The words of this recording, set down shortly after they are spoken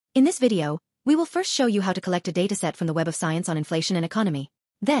In this video, we will first show you how to collect a dataset from the Web of Science on inflation and economy.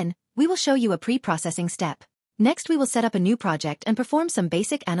 Then, we will show you a pre-processing step. Next, we will set up a new project and perform some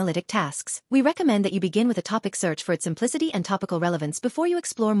basic analytic tasks. We recommend that you begin with a topic search for its simplicity and topical relevance before you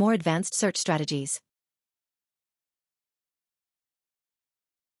explore more advanced search strategies.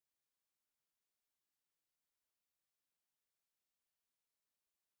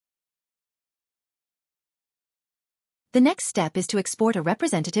 The next step is to export a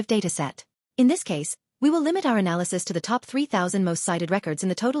representative dataset. In this case, we will limit our analysis to the top 3,000 most cited records in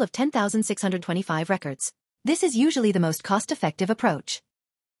the total of 10,625 records. This is usually the most cost-effective approach.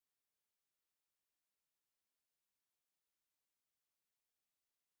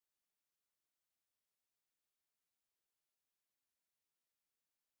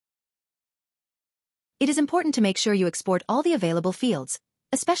 It is important to make sure you export all the available fields,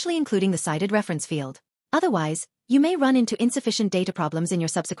 especially including the cited reference field. Otherwise, you may run into insufficient data problems in your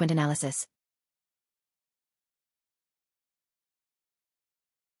subsequent analysis.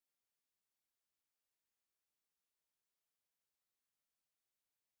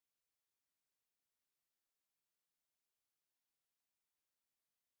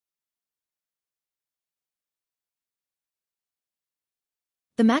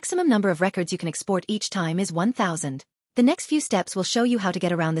 The maximum number of records you can export each time is 1,000. The next few steps will show you how to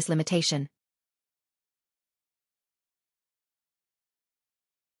get around this limitation.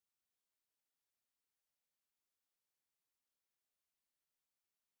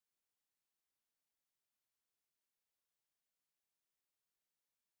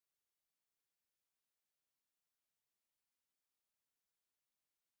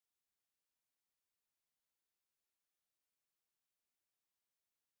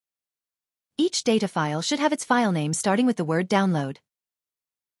 Each data file should have its file name starting with the word download.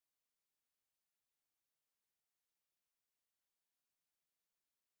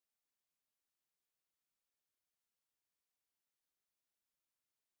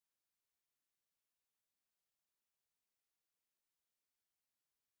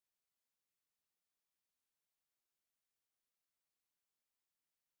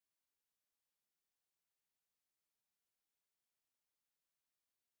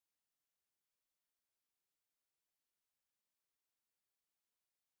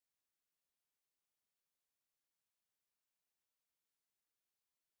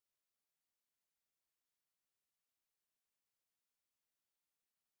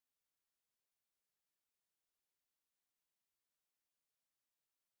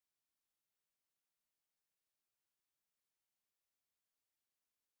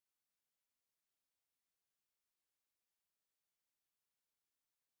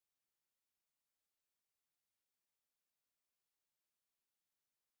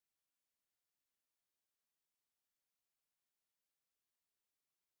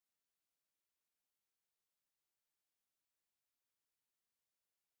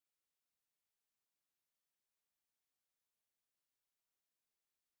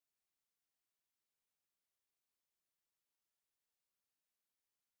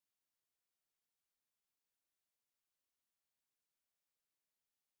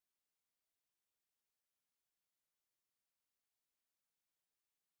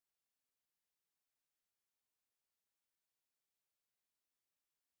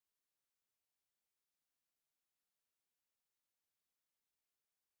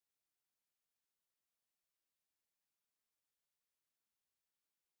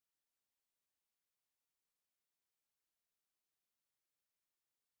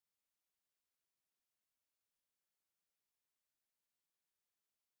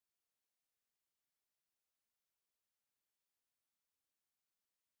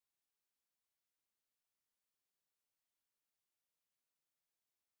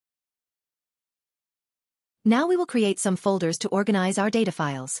 Now we will create some folders to organize our data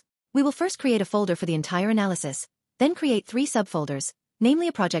files. We will first create a folder for the entire analysis, then create 3 subfolders, namely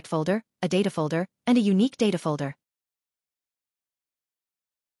a project folder, a data folder, and a unique data folder.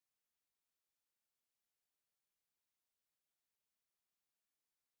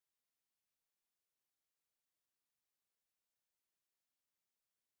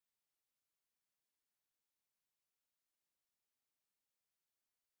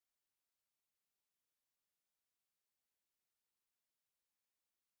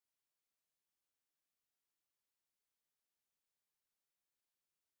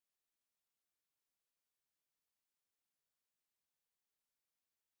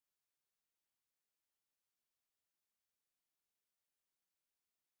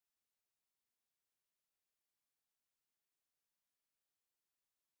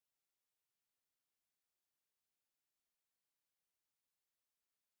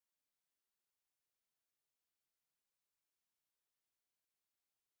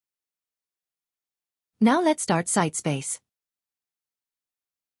 Now let's start CiteSpace.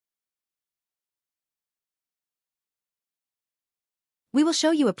 We will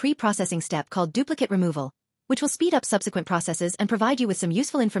show you a pre-processing step called duplicate removal, which will speed up subsequent processes and provide you with some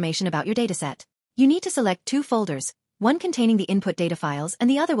useful information about your dataset. You need to select two folders, one containing the input data files and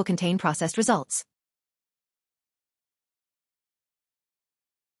the other will contain processed results.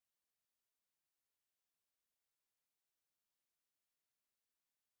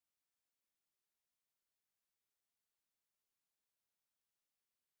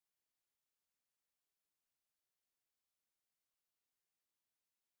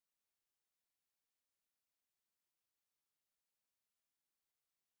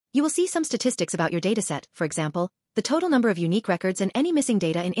 You will see some statistics about your dataset, for example, the total number of unique records and any missing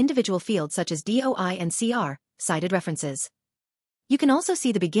data in individual fields such as DOI and CR, cited references. You can also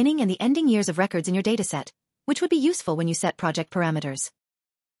see the beginning and the ending years of records in your dataset, which would be useful when you set project parameters.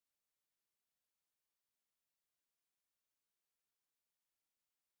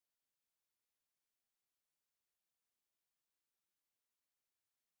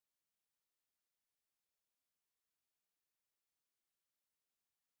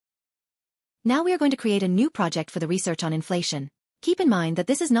 Now we are going to create a new project for the research on inflation. Keep in mind that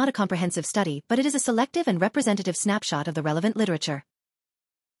this is not a comprehensive study, but it is a selective and representative snapshot of the relevant literature.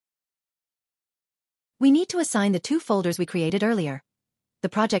 We need to assign the two folders we created earlier, the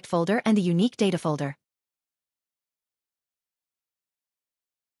project folder and the unique data folder.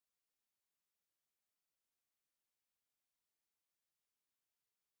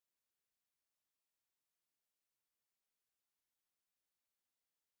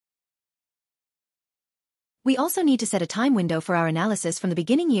 We also need to set a time window for our analysis from the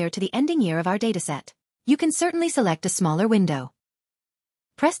beginning year to the ending year of our dataset. You can certainly select a smaller window.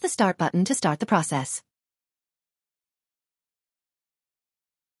 Press the Start button to start the process.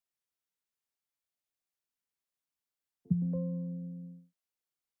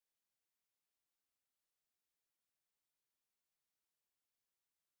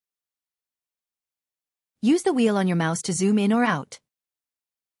 Use the wheel on your mouse to zoom in or out.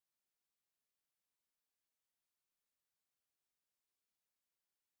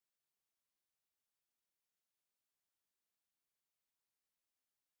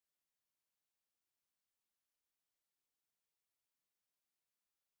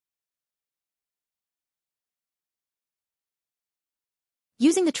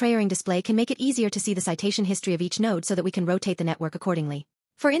 Using the trayering display can make it easier to see the citation history of each node so that we can rotate the network accordingly.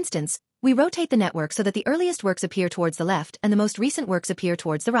 For instance, we rotate the network so that the earliest works appear towards the left and the most recent works appear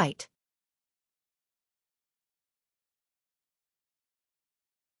towards the right.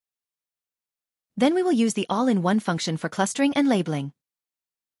 Then we will use the all-in-one function for clustering and labeling.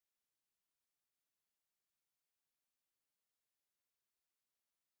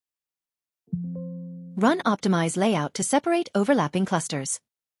 Run optimize layout to separate overlapping clusters.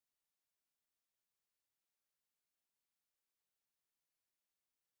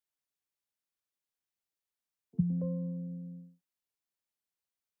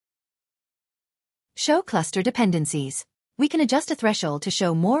 Show cluster dependencies. We can adjust a threshold to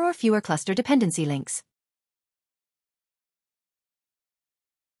show more or fewer cluster dependency links.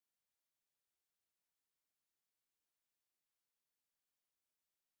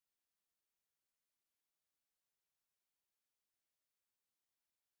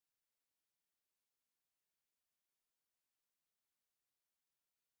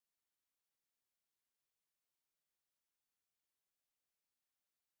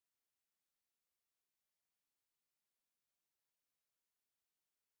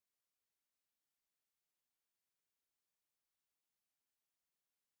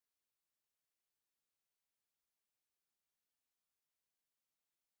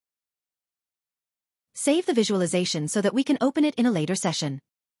 Save the visualization so that we can open it in a later session.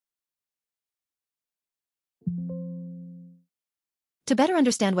 To better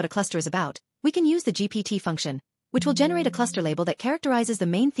understand what a cluster is about, we can use the GPT function, which will generate a cluster label that characterizes the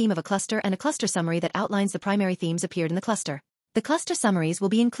main theme of a cluster and a cluster summary that outlines the primary themes appeared in the cluster. The cluster summaries will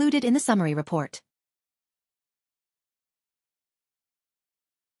be included in the summary report.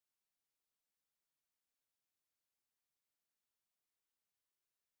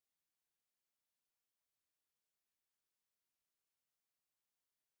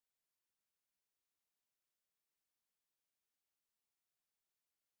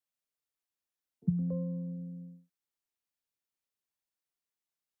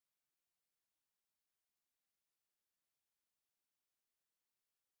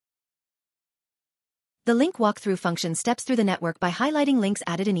 The link walkthrough function steps through the network by highlighting links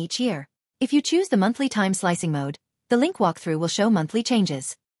added in each year. If you choose the monthly time slicing mode, the link walkthrough will show monthly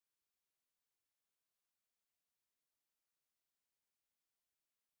changes.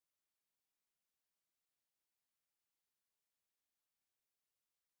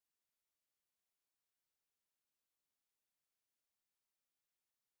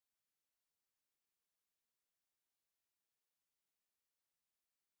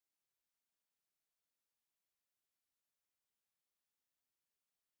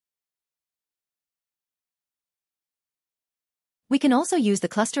 We can also use the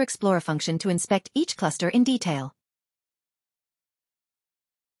Cluster Explorer function to inspect each cluster in detail.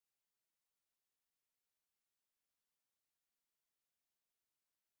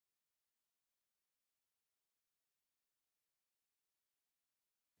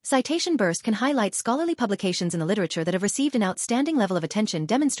 Citation Burst can highlight scholarly publications in the literature that have received an outstanding level of attention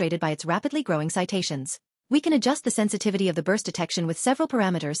demonstrated by its rapidly growing citations. We can adjust the sensitivity of the burst detection with several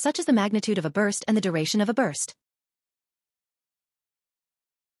parameters such as the magnitude of a burst and the duration of a burst.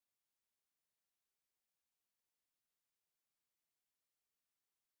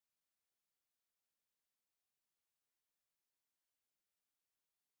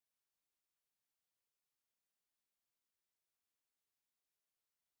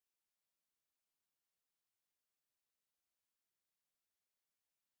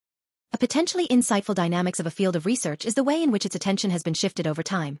 A potentially insightful dynamics of a field of research is the way in which its attention has been shifted over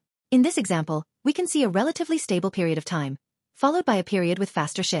time. In this example, we can see a relatively stable period of time, followed by a period with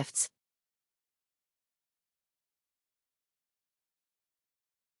faster shifts.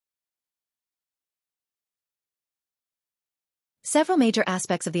 Several major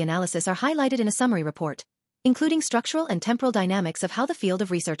aspects of the analysis are highlighted in a summary report, including structural and temporal dynamics of how the field of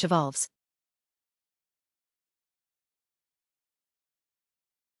research evolves.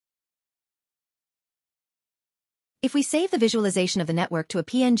 If we save the visualization of the network to a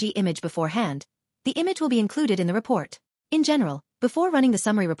PNG image beforehand, the image will be included in the report. In general, before running the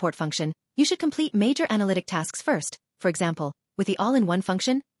summary report function, you should complete major analytic tasks first, for example, with the all-in-one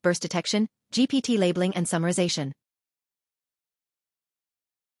function, burst detection, GPT labeling and summarization.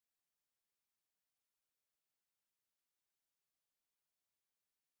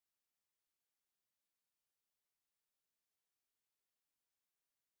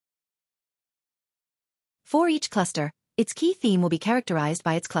 For each cluster, its key theme will be characterized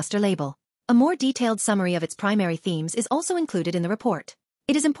by its cluster label. A more detailed summary of its primary themes is also included in the report.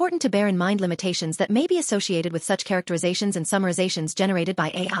 It is important to bear in mind limitations that may be associated with such characterizations and summarizations generated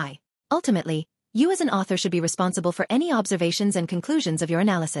by AI. Ultimately, you as an author should be responsible for any observations and conclusions of your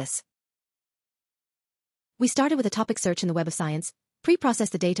analysis. We started with a topic search in the Web of Science,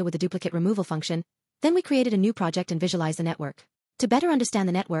 pre-processed the data with the duplicate removal function, then we created a new project and visualized the network. To better understand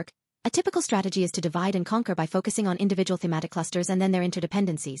the network, a typical strategy is to divide and conquer by focusing on individual thematic clusters and then their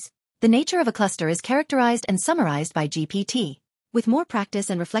interdependencies. The nature of a cluster is characterized and summarized by GPT. With more practice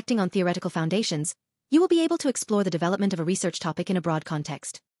and reflecting on theoretical foundations, you will be able to explore the development of a research topic in a broad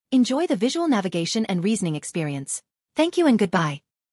context. Enjoy the visual navigation and reasoning experience. Thank you and goodbye.